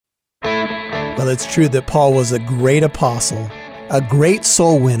Well, it's true that Paul was a great apostle, a great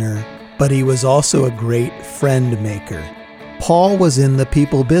soul winner, but he was also a great friend maker. Paul was in the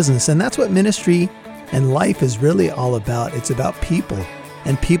people business, and that's what ministry and life is really all about. It's about people,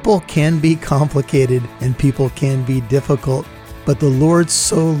 and people can be complicated and people can be difficult, but the Lord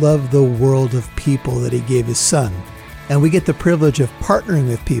so loved the world of people that he gave his son, and we get the privilege of partnering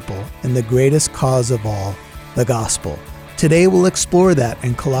with people in the greatest cause of all, the gospel. Today we'll explore that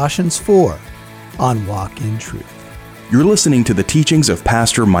in Colossians 4 on Walk in Truth. You're listening to the teachings of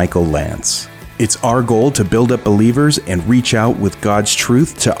Pastor Michael Lance. It's our goal to build up believers and reach out with God's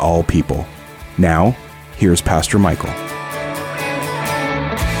truth to all people. Now, here's Pastor Michael.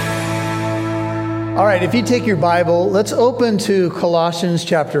 All right, if you take your Bible, let's open to Colossians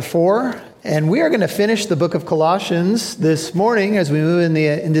chapter 4. And we are going to finish the book of Colossians this morning as we move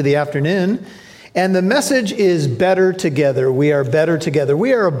into the afternoon. And the message is better together. We are better together.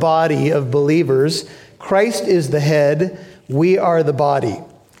 We are a body of believers. Christ is the head. We are the body.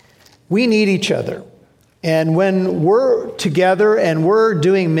 We need each other. And when we're together and we're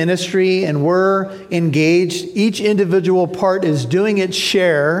doing ministry and we're engaged, each individual part is doing its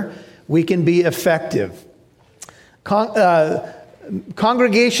share, we can be effective.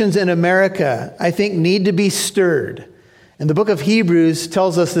 Congregations in America, I think, need to be stirred. And the book of Hebrews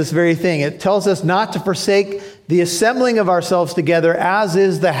tells us this very thing. It tells us not to forsake the assembling of ourselves together, as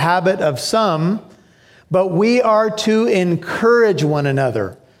is the habit of some, but we are to encourage one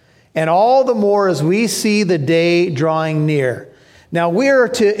another. And all the more as we see the day drawing near. Now we are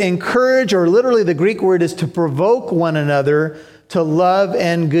to encourage, or literally the Greek word is to provoke one another to love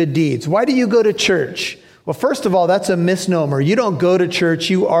and good deeds. Why do you go to church? Well, first of all, that's a misnomer. You don't go to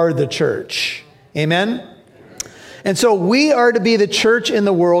church, you are the church. Amen? And so we are to be the church in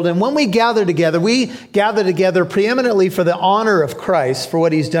the world. And when we gather together preeminently for the honor of Christ, for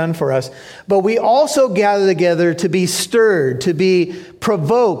what he's done for us. But we also gather together to be stirred, to be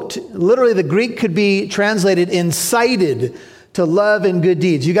provoked. Literally, the Greek could be translated incited to love and good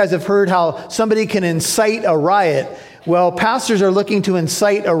deeds. You guys have heard how somebody can incite a riot. Well, pastors are looking to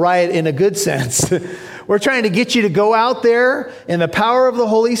incite a riot in a good sense. We're trying to get you to go out there in the power of the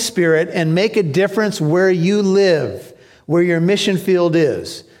Holy Spirit and make a difference where you live, where your mission field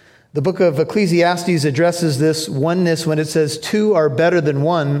is. The book of Ecclesiastes addresses this oneness when it says, two are better than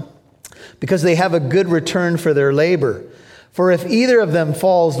one because they have a good return for their labor. For if either of them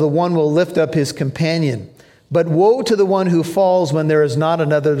falls, the one will lift up his companion. But woe to the one who falls when there is not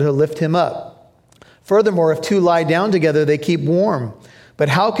another to lift him up. Furthermore, if two lie down together, they keep warm. But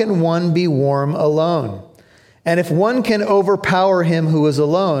how can one be warm alone? And if one can overpower him who is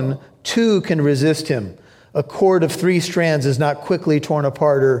alone, two can resist him. A cord of 3 strands is not quickly torn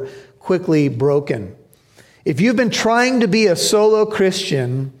apart or quickly broken. If you've been trying to be a solo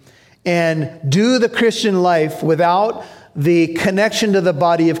Christian and do the Christian life without the connection to the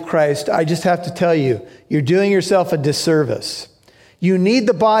body of Christ, I just have to tell you, you're doing yourself a disservice. You need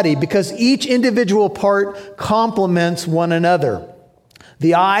the body because each individual part complements one another.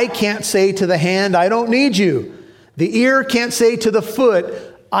 The eye can't say to the hand, I don't need you. The ear can't say to the foot,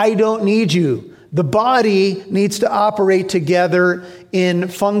 I don't need you. The body needs to operate together in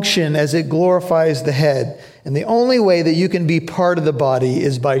function as it glorifies the head. And the only way that you can be part of the body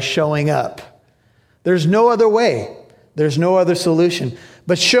is by showing up. There's no other way. There's no other solution.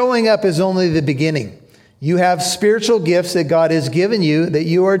 But showing up is only the beginning. You have spiritual gifts that God has given you that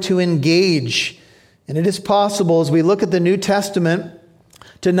you are to engage. And it is possible as we look at the New Testament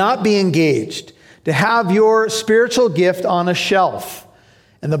to not be engaged, to have your spiritual gift on a shelf.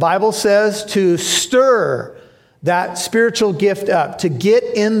 And the Bible says to stir that spiritual gift up, to get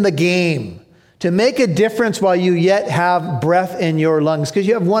in the game, to make a difference while you yet have breath in your lungs. Because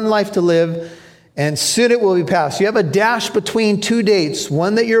you have one life to live, and soon it will be past. You have a dash between 2 dates,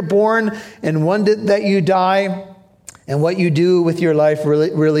 one that you're born and one that you die. And what you do with your life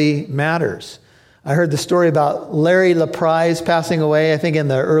really matters. I heard the story about Larry LaPrise passing away, I think in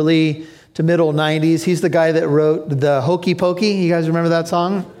the early to middle 90s. He's the guy that wrote the Hokey Pokey. You guys remember that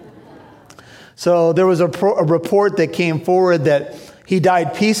song? So there was a report that came forward that he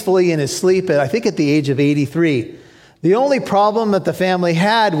died peacefully in his sleep I think at the age of 83. The only problem that the family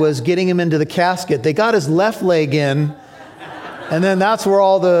had was getting him into the casket. They got his left leg in, and then that's where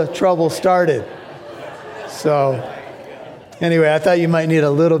all the trouble started. So anyway, I thought you might need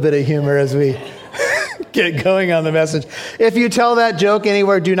a little bit of humor as we get going on the message. If you tell that joke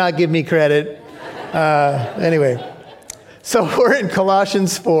anywhere, do not give me credit. Anyway, so we're in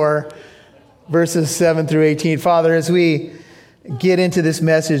Colossians 4, verses 7 through 18. Father, as we get into this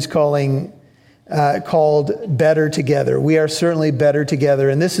message calling called Better Together. We are certainly better together,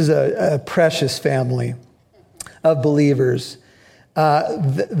 and this is a precious family of believers.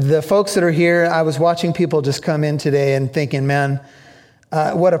 The folks that are here, I was watching people just come in today and thinking, man,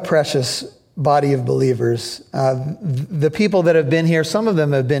 what a precious body of believers. The people that have been here, some of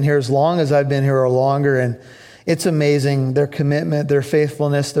them have been here as long as I've been here or longer, and it's amazing, their commitment, their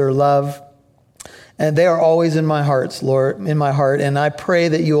faithfulness, their love. And they are always in my hearts, Lord, in my heart. And I pray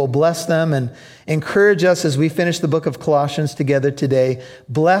that you will bless them and encourage us as we finish the book of Colossians together today.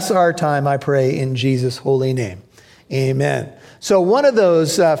 Bless our time, I pray, in Jesus' holy name. Amen. So one of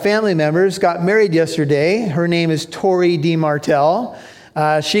those family members got married yesterday. Her name is Tori DeMartel.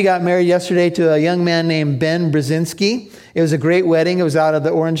 She got married yesterday to a young man named Ben Brzezinski. It was a great wedding. It was out of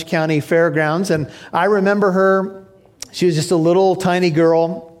the Orange County Fairgrounds. And I remember her. She was just a little tiny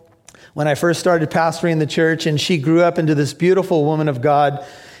girl when I first started pastoring the church, and she grew up into this beautiful woman of God.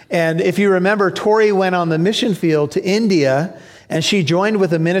 And if you remember, Tori went on the mission field to India, and she joined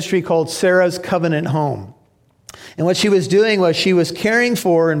with a ministry called Sarah's Covenant Home. And what she was doing was she was caring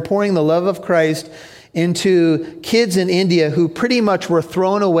for and pouring the love of Christ into kids in India who pretty much were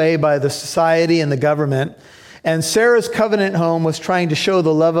thrown away by the society and the government. And Sarah's Covenant Home was trying to show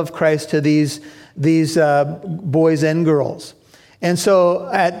the love of Christ to these boys and girls. And so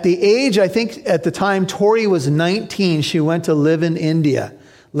at the age, I think at the time Tori was 19, she went to live in India,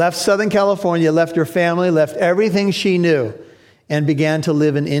 left Southern California, left her family, left everything she knew, and began to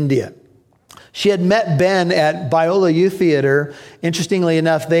live in India. She had met Ben at Biola Youth Theater. Interestingly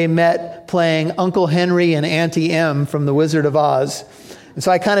enough, they met playing Uncle Henry and Auntie Em from The Wizard of Oz. And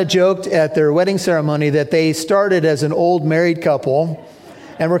so I kind of joked at their wedding ceremony that they started as an old married couple,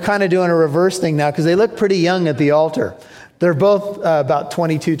 and we're kind of doing a reverse thing now because they look pretty young at the altar. They're both about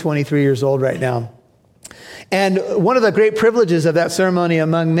 22, 23 years old right now. And one of the great privileges of that ceremony,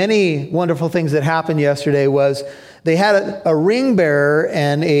 among many wonderful things that happened yesterday, was they had a ring bearer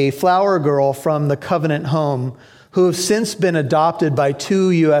and a flower girl from the Covenant Home who have since been adopted by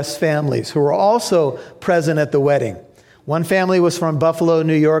 2 U.S. families who were also present at the wedding. One family was from Buffalo,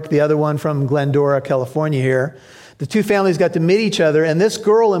 New York, the other one from Glendora, California here. The 2 families got to meet each other, and this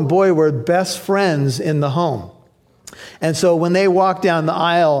girl and boy were best friends in the home. And so when they walked down the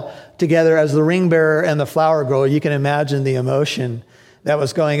aisle together as the ring bearer and the flower girl, you can imagine the emotion that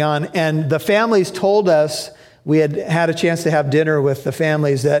was going on. And the families told us, we had a chance to have dinner with the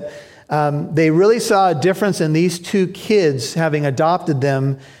families, that they really saw a difference in these 2 kids having adopted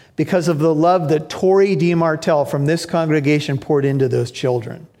them because of the love that Tori DeMartel from this congregation poured into those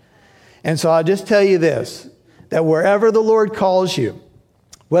children. And so I'll just tell you this, that wherever the Lord calls you,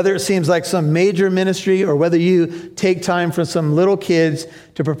 whether it seems like some major ministry or whether you take time for some little kids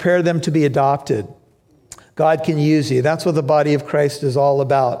to prepare them to be adopted, God can use you. That's what the body of Christ is all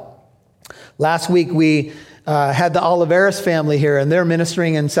about. Last week, we had the Oliveras family here, and they're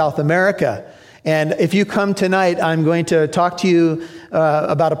ministering in South America. And if you come tonight, I'm going to talk to you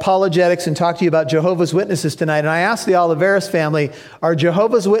about apologetics and talk to you about Jehovah's Witnesses tonight. And I asked the Oliveras family, are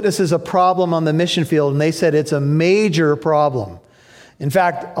Jehovah's Witnesses a problem on the mission field? And they said it's a major problem. In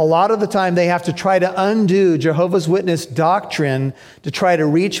fact, a lot of the time they have to try to undo Jehovah's Witness doctrine to try to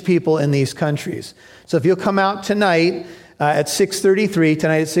reach people in these countries. So if you'll come out tonight at 6:33,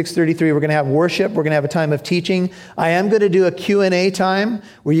 tonight at 6:33, we're going to have worship. We're going to have a time of teaching. I am going to do a Q&A time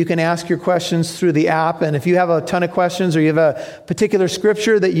where you can ask your questions through the app. And if you have a ton of questions or you have a particular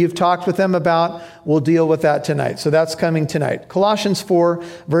scripture that you've talked with them about, we'll deal with that tonight. So that's coming tonight. Colossians 4,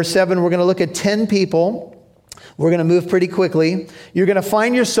 verse 7, we're going to look at 10 people. We're going to move pretty quickly. You're going to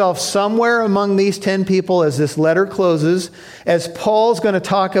find yourself somewhere among these 10 people as this letter closes, as Paul's going to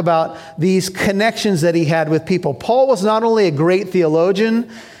talk about these connections that he had with people. Paul was not only a great theologian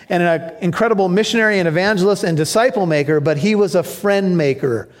and an incredible missionary and evangelist and disciple maker, but he was a friend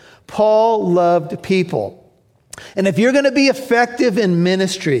maker. Paul loved people. And if you're going to be effective in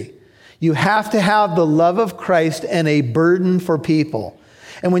ministry, you have to have the love of Christ and a burden for people.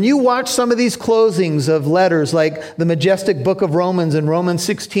 And when you watch some of these closings of letters like the majestic book of Romans and Romans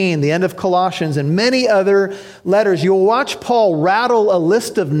 16, the end of Colossians, and many other letters, you'll watch Paul rattle a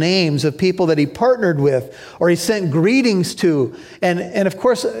list of names of people that he partnered with or he sent greetings to. And of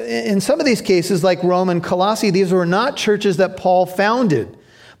course, in some of these cases, like Rome and Colossae, these were not churches that Paul founded.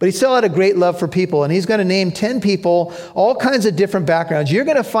 But he still had a great love for people. And he's going to name 10 people, all kinds of different backgrounds. You're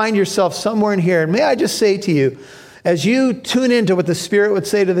going to find yourself somewhere in here. And may I just say to you, as you tune into what the Spirit would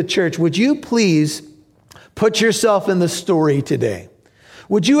say to the church, would you please put yourself in the story today?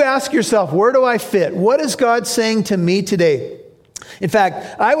 Would you ask yourself, where do I fit? What is God saying to me today? In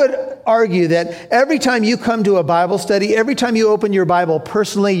fact, I would argue that every time you come to a Bible study, every time you open your Bible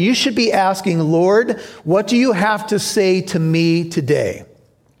personally, you should be asking, Lord, what do you have to say to me today?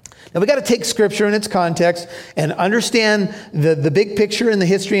 Now, we got to take Scripture in its context and understand the big picture and the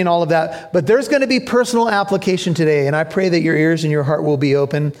history and all of that. But there's going to be personal application today, and I pray that your ears and your heart will be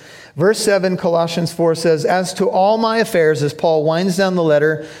open. Verse 7, Colossians 4 says, "As to all my affairs," as Paul winds down the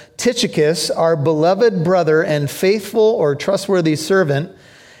letter, "Tychicus, our beloved brother and faithful or trustworthy servant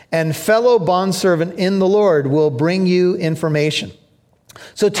and fellow bondservant in the Lord, will bring you information."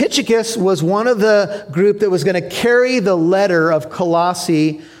 So Tychicus was one of the group that was going to carry the letter of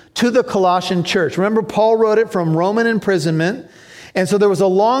Colossae to the Colossian church. Remember, Paul wrote it from Roman imprisonment. And so there was a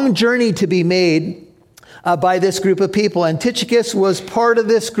long journey to be made by this group of people. And Tychicus was part of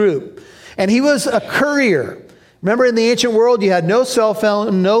this group. And he was a courier. Remember, in the ancient world, you had no cell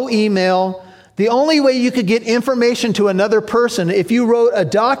phone, no email. The only way you could get information to another person, if you wrote a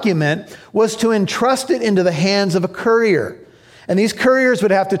document, was to entrust it into the hands of a courier. And these couriers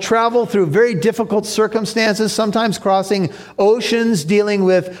would have to travel through very difficult circumstances, sometimes crossing oceans, dealing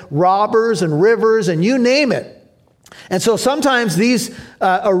with robbers and rivers, and you name it. And so sometimes these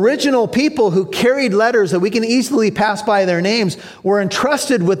original people who carried letters that we can easily pass by their names were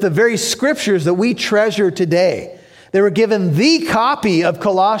entrusted with the very scriptures that we treasure today. They were given the copy of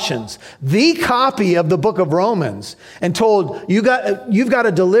Colossians, the copy of the book of Romans, and told, you've got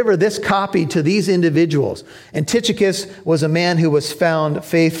to deliver this copy to these individuals. And Tychicus was a man who was found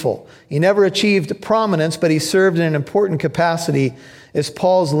faithful. He never achieved prominence, but he served in an important capacity as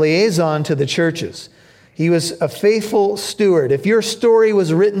Paul's liaison to the churches. He was a faithful steward. If your story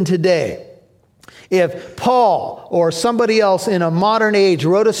was written today, if Paul or somebody else in a modern age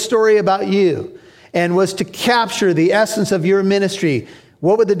wrote a story about you, and was to capture the essence of your ministry,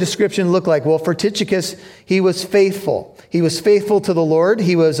 what would the description look like? Well, for Tychicus, he was faithful. He was faithful to the Lord.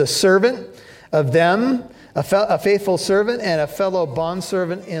 He was a servant of them, a faithful servant and a fellow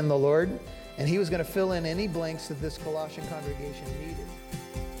bondservant in the Lord. And he was going to fill in any blanks that this Colossian congregation needed.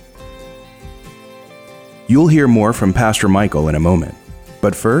 You'll hear more from Pastor Michael in a moment.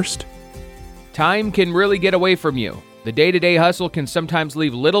 But first, time can really get away from you. The day-to-day hustle can sometimes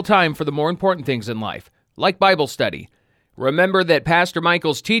leave little time for the more important things in life, like Bible study. Remember that Pastor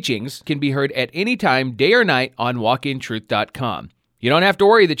Michael's teachings can be heard at any time, day or night, on walkintruth.com. You don't have to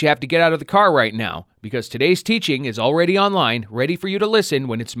worry that you have to get out of the car right now, because today's teaching is already online, ready for you to listen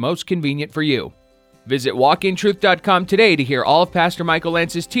when it's most convenient for you. Visit walkintruth.com today to hear all of Pastor Michael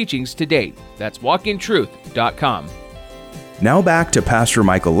Lance's teachings to date. That's walkintruth.com. now back to Pastor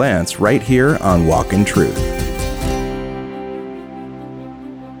Michael Lance right here on Walk in Truth.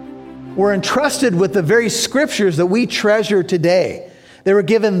 Were entrusted with the very scriptures that we treasure today. They were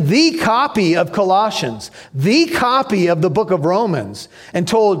given the copy of Colossians, the copy of the book of Romans, and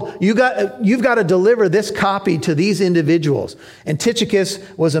told, you've got to deliver this copy to these individuals. And Tychicus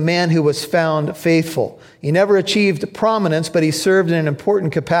was a man who was found faithful. He never achieved prominence, but he served in an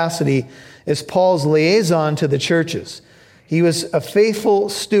important capacity as Paul's liaison to the churches. He was a faithful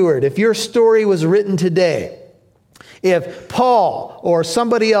steward. If your story was written today, if Paul or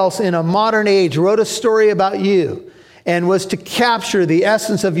somebody else in a modern age wrote a story about you and was to capture the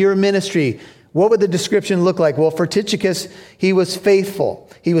essence of your ministry, what would the description look like? Well, for Tychicus, he was faithful.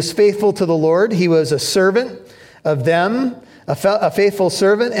 He was faithful to the Lord. He was a servant of them, a faithful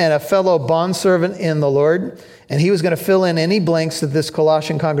servant and a fellow bondservant in the Lord. And he was going to fill in any blanks that this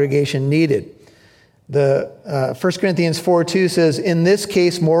Colossian congregation needed. The 1 Corinthians 4:2 says, in this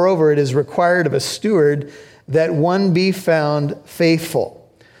case, moreover, it is required of a steward that one be found faithful.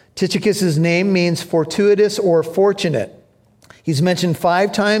 Tychicus' name means fortuitous or fortunate. He's mentioned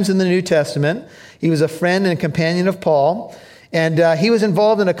 5 times in the New Testament. He was a friend and companion of Paul. And he was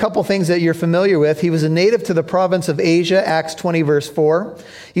involved in a couple things that you're familiar with. He was a native to the province of Asia, Acts 20, verse 4.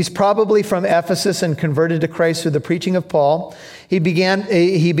 He's probably from Ephesus and converted to Christ through the preaching of Paul. He began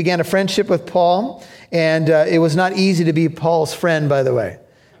a friendship with Paul, and it was not easy to be Paul's friend, by the way.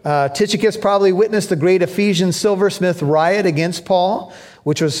 Tychicus probably witnessed the great Ephesian silversmith riot against Paul,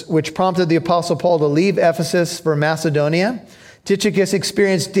 which prompted the Apostle Paul to leave Ephesus for Macedonia. Tychicus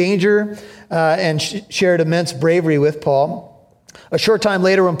experienced danger and shared immense bravery with Paul. A short time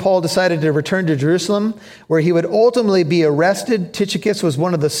later, when Paul decided to return to Jerusalem, where he would ultimately be arrested, Tychicus was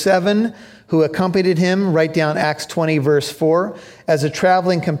one of the 7 who accompanied him, write down Acts 20, verse 4, as a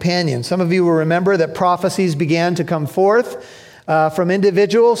traveling companion. Some of you will remember that prophecies began to come forth from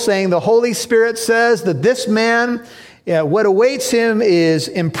individuals saying the Holy Spirit says that this man, what awaits him is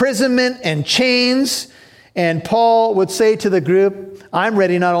imprisonment and chains. And Paul would say to the group, I'm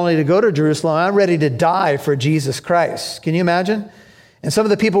ready not only to go to Jerusalem, I'm ready to die for Jesus Christ. Can you imagine? And some of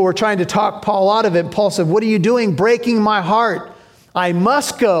the people were trying to talk Paul out of it. Paul said, "What are you doing? Breaking my heart. I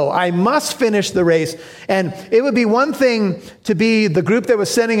must go. I must finish the race." And it would be one thing to be the group that was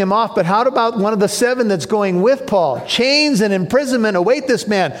sending him off, but how about one of the 7 that's going with Paul? Chains and imprisonment await this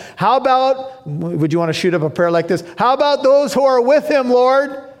man. How about, would you want to shoot up a prayer like this? How about those who are with him,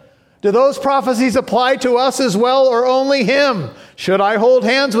 Lord? Do those prophecies apply to us as well, or only him? Should I hold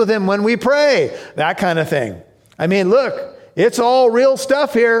hands with him when we pray? That kind of thing. I mean, look, it's all real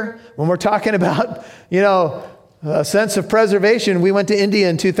stuff here when we're talking about, a sense of preservation. We went to India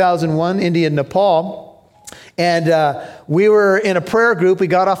in 2001, India and Nepal, and we were in a prayer group. We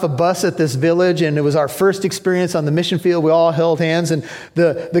got off a bus at this village, and it was our first experience on the mission field. We all held hands, and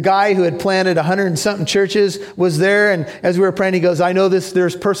the guy who had planted 100 and something churches was there, and as we were praying, he goes, "I know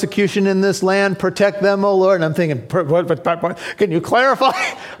there's persecution in this land. Protect them, O Lord." And I'm thinking, what? Can you clarify?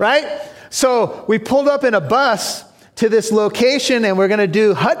 Right? So we pulled up in a bus to this location, and we're going to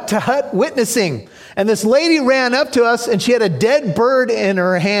do hut-to-hut witnessing. And this lady ran up to us, and she had a dead bird in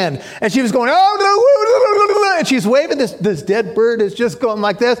her hand. And she was going, "Oh," and she's waving this dead bird is just going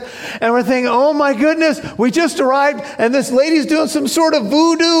like this. And we're thinking, oh my goodness, we just arrived, and this lady's doing some sort of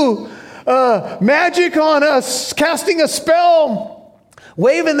voodoo magic on us, casting a spell,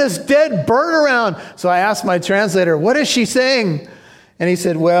 waving this dead bird around. So I asked my translator, "What is she saying?" And he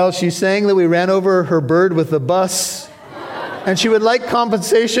said, "Well, she's saying that we ran over her bird with the bus, and she would like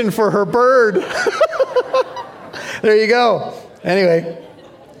compensation for her bird." There you go. Anyway,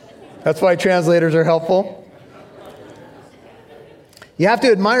 that's why translators are helpful. You have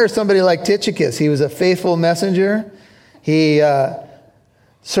to admire somebody like Tychicus. He was a faithful messenger. He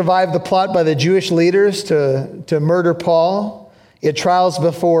survived the plot by the Jewish leaders to murder Paul. He had trials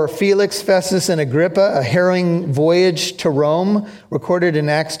before Felix, Festus, and Agrippa, a harrowing voyage to Rome, recorded in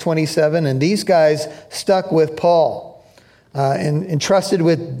Acts 27. And these guys stuck with Paul and entrusted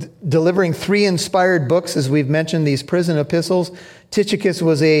with delivering 3 inspired books, as we've mentioned, these prison epistles. Tychicus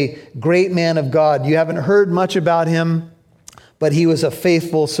was a great man of God. You haven't heard much about him, but he was a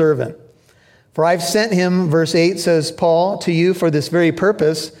faithful servant. "For I've sent him," verse 8 says Paul, "to you for this very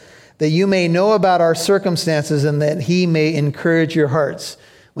purpose, that you may know about our circumstances and that he may encourage your hearts."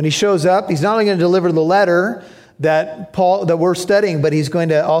 When he shows up, he's not only going to deliver the letter that we're studying, but he's going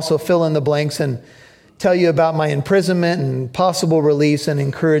to also fill in the blanks and tell you about my imprisonment and possible release and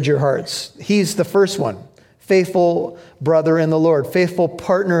encourage your hearts. He's the first one. Faithful brother in the Lord, faithful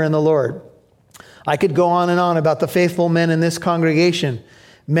partner in the Lord. I could go on and on about the faithful men in this congregation.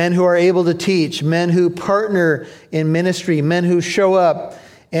 Men who are able to teach, men who partner in ministry, men who show up.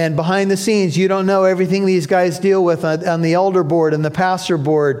 And behind the scenes, you don't know everything these guys deal with on the elder board and the pastor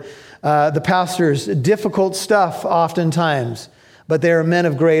board, the pastors. Difficult stuff oftentimes, but they are men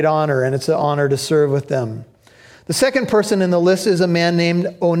of great honor, and it's an honor to serve with them. The second person in the list is a man named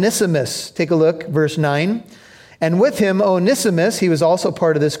Onesimus. Take a look, verse 9. "And with him, Onesimus," he was also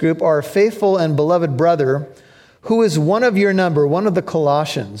part of this group, "our faithful and beloved brother, who is one of your number," one of the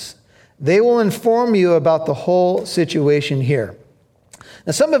Colossians. "They will inform you about the whole situation here."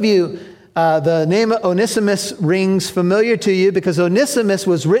 Now, some of you, the name Onesimus rings familiar to you because Onesimus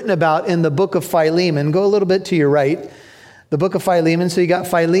was written about in the book of Philemon. Go a little bit to your right. The book of Philemon. So you got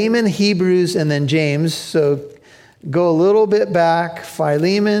Philemon, Hebrews, and then James. So go a little bit back.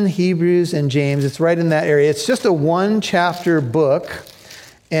 Philemon, Hebrews, and James. It's right in that area. It's just a 1-chapter book.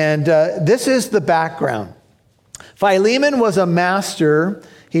 And this is the background. Philemon was a master.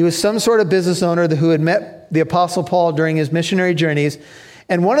 He was some sort of business owner who had met the Apostle Paul during his missionary journeys.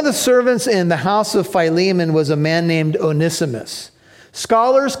 And one of the servants in the house of Philemon was a man named Onesimus.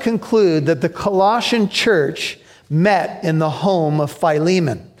 Scholars conclude that the Colossian church met in the home of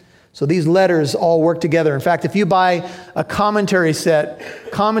Philemon. So these letters all work together. In fact, if you buy a commentary set,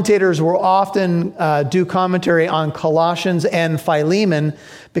 commentators will often do commentary on Colossians and Philemon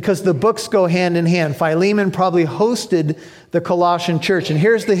because the books go hand in hand. Philemon probably hosted the Colossian church. And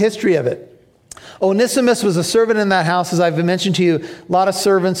here's the history of it. Onesimus was a servant in that house. As I've mentioned to you, a lot of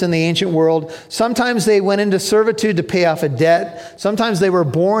servants in the ancient world. Sometimes they went into servitude to pay off a debt. Sometimes they were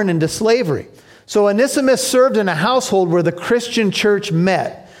born into slavery. So Onesimus served in a household where the Christian church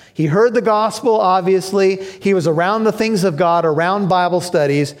met. He heard the gospel, obviously. He was around the things of God, around Bible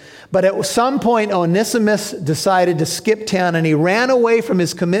studies. But at some point, Onesimus decided to skip town, and he ran away from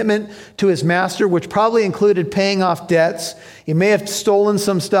his commitment to his master, which probably included paying off debts. He may have stolen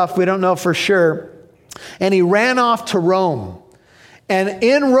some stuff. We don't know for sure. And he ran off to Rome. And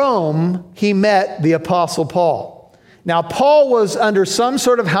in Rome, he met the Apostle Paul. Now, Paul was under some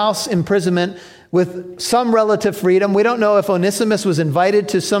sort of house imprisonment with some relative freedom. We don't know if Onesimus was invited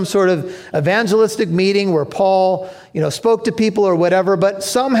to some sort of evangelistic meeting where Paul, spoke to people or whatever, but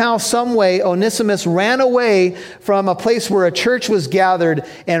somehow, some way, Onesimus ran away from a place where a church was gathered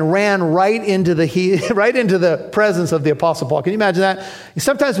and ran right into the presence of the Apostle Paul. Can you imagine that?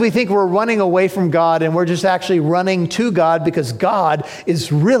 Sometimes we think we're running away from God and we're just actually running to God because God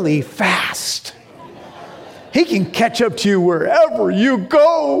is really fast. He can catch up to you wherever you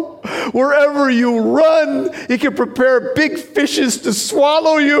go, wherever you run. He can prepare big fishes to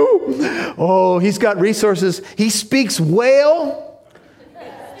swallow you. Oh, he's got resources. He speaks whale.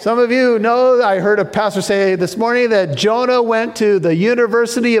 Some of you know, I heard a pastor say this morning that Jonah went to the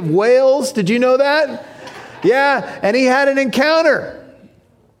University of Wales. Did you know that? Yeah, and he had an encounter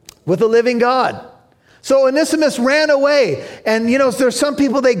with the living God. So Onesimus ran away. And, there's some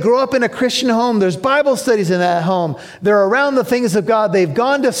people, they grow up in a Christian home. There's Bible studies in that home. They're around the things of God. They've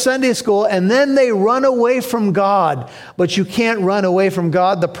gone to Sunday school, and then they run away from God. But you can't run away from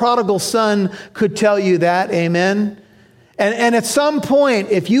God. The prodigal son could tell you that. Amen. And at some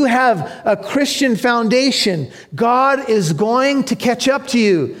point, if you have a Christian foundation, God is going to catch up to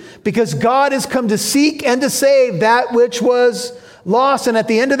you because God has come to seek and to save that which was lost. And at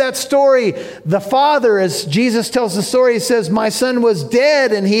the end of that story, the father, as Jesus tells the story, he says, my son was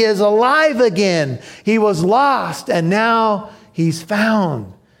dead and he is alive again. He was lost and now he's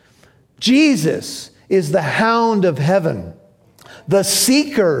found. Jesus is the hound of heaven, the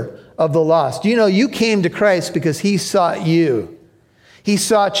seeker of the lost. You came to Christ because he sought you. He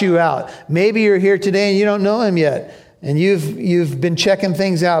sought you out. Maybe you're here today and you don't know him yet. And you've been checking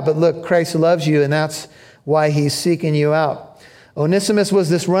things out. But look, Christ loves you and that's why he's seeking you out. Onesimus was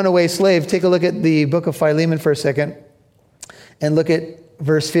this runaway slave. Take a look at the book of Philemon for a second and look at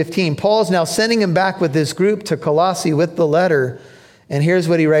verse 15. Paul's now sending him back with this group to Colossae with the letter. And here's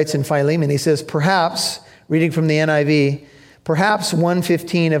what he writes in Philemon. He says, perhaps, reading from the NIV, perhaps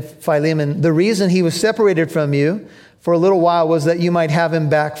 1:15 of Philemon, the reason he was separated from you for a little while was that you might have him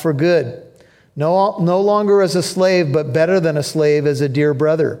back for good. No longer as a slave, but better than a slave, as a dear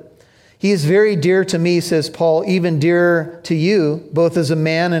brother. He is very dear to me, says Paul, even dearer to you, both as a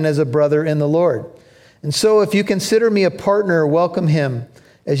man and as a brother in the Lord. And so if you consider me a partner, welcome him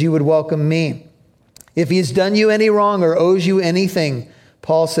as you would welcome me. If he's done you any wrong or owes you anything,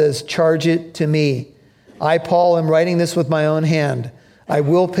 Paul says, charge it to me. I, Paul, am writing this with my own hand. I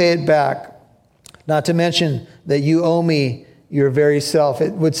will pay it back. Not to mention that you owe me your very self.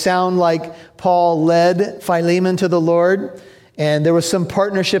 It would sound like Paul led Philemon to the Lord. And there was some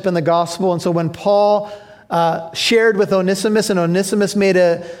partnership in the gospel. And so when Paul shared with Onesimus and Onesimus made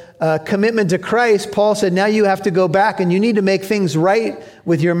a commitment to Christ, Paul said, now you have to go back and you need to make things right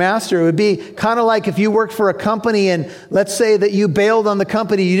with your master. It would be kind of like if you worked for a company and let's say that you bailed on the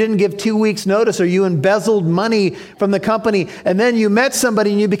company, you didn't give 2 weeks notice or you embezzled money from the company. And then you met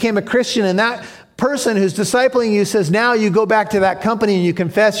somebody and you became a Christian and that person who's discipling you says, now you go back to that company and you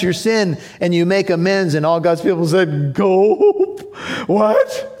confess your sin and you make amends. And all God's people said, go?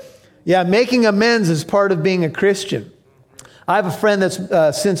 What? Yeah, making amends is part of being a Christian. I have a friend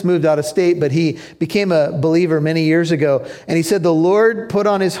that's since moved out of state, but he became a believer many years ago. And he said the Lord put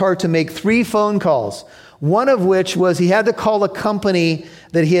on his heart to make 3 phone calls. One of which was he had to call a company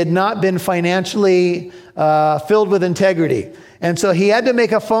that he had not been financially filled with integrity. And so he had to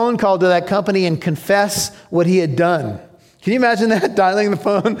make a phone call to that company and confess what he had done. Can you imagine that, dialing the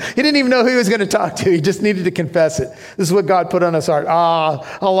phone? He didn't even know who he was going to talk to. He just needed to confess it. This is what God put on his heart.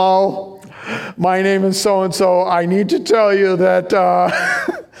 Hello, my name is so-and-so. I need to tell you that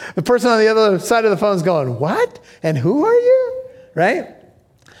the person on the other side of the phone is going, what? And who are you? Right?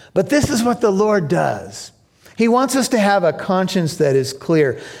 But this is what the Lord does. He wants us to have a conscience that is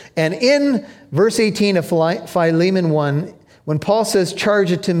clear. And in verse 18 of Philemon 1, when Paul says,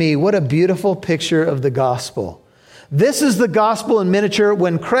 charge it to me, what a beautiful picture of the gospel. This is the gospel in miniature.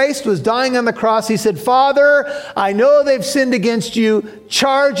 When Christ was dying on the cross, he said, Father, I know they've sinned against you.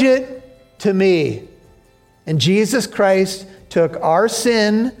 Charge it to me. And Jesus Christ took our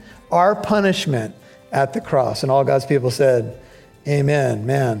sin, our punishment at the cross. And all God's people said, amen.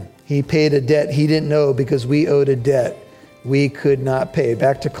 Man, he paid a debt he didn't know because we owed a debt we could not pay.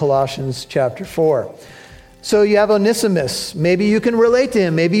 Back to Colossians chapter 4. So you have Onesimus. Maybe you can relate to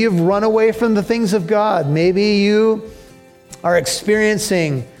him. Maybe you've run away from the things of God. Maybe you are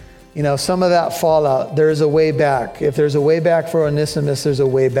experiencing, some of that fallout. There is a way back. If there's a way back for Onesimus, there's a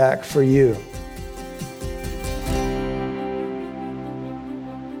way back for you.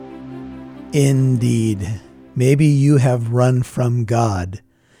 Indeed. Maybe you have run from God.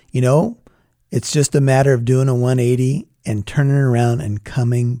 It's just a matter of doing a 180 and turning around and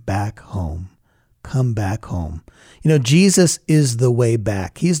coming back home. come back home. Jesus is the way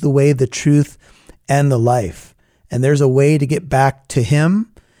back. He's the way, the truth, and the life. And there's a way to get back to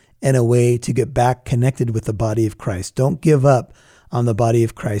him and a way to get back connected with the body of Christ. Don't give up on the body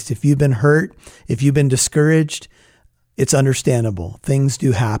of Christ. If you've been hurt, if you've been discouraged, it's understandable. Things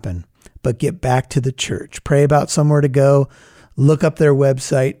do happen, but get back to the church. Pray about somewhere to go. Look up their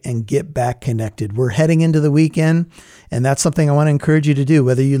website and get back connected. We're heading into the weekend, and that's something I want to encourage you to do.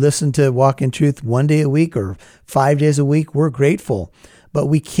 Whether you listen to Walk in Truth 1 day a week or 5 days a week, we're grateful. But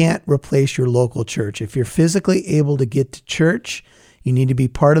we can't replace your local church. If you're physically able to get to church, you need to be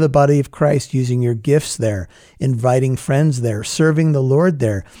part of the body of Christ, using your gifts there, inviting friends there, serving the Lord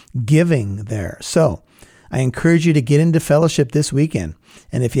there, giving there. So I encourage you to get into fellowship this weekend.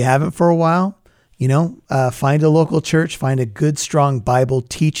 And if you haven't for a while, find a local church, find a good, strong Bible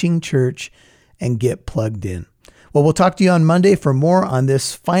teaching church, and get plugged in. Well, we'll talk to you on Monday for more on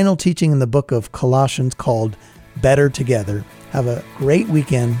this final teaching in the book of Colossians called Better Together. Have a great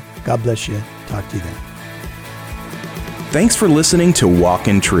weekend. God bless you. Talk to you then. Thanks for listening to Walk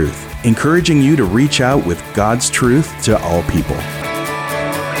in Truth, encouraging you to reach out with God's truth to all people.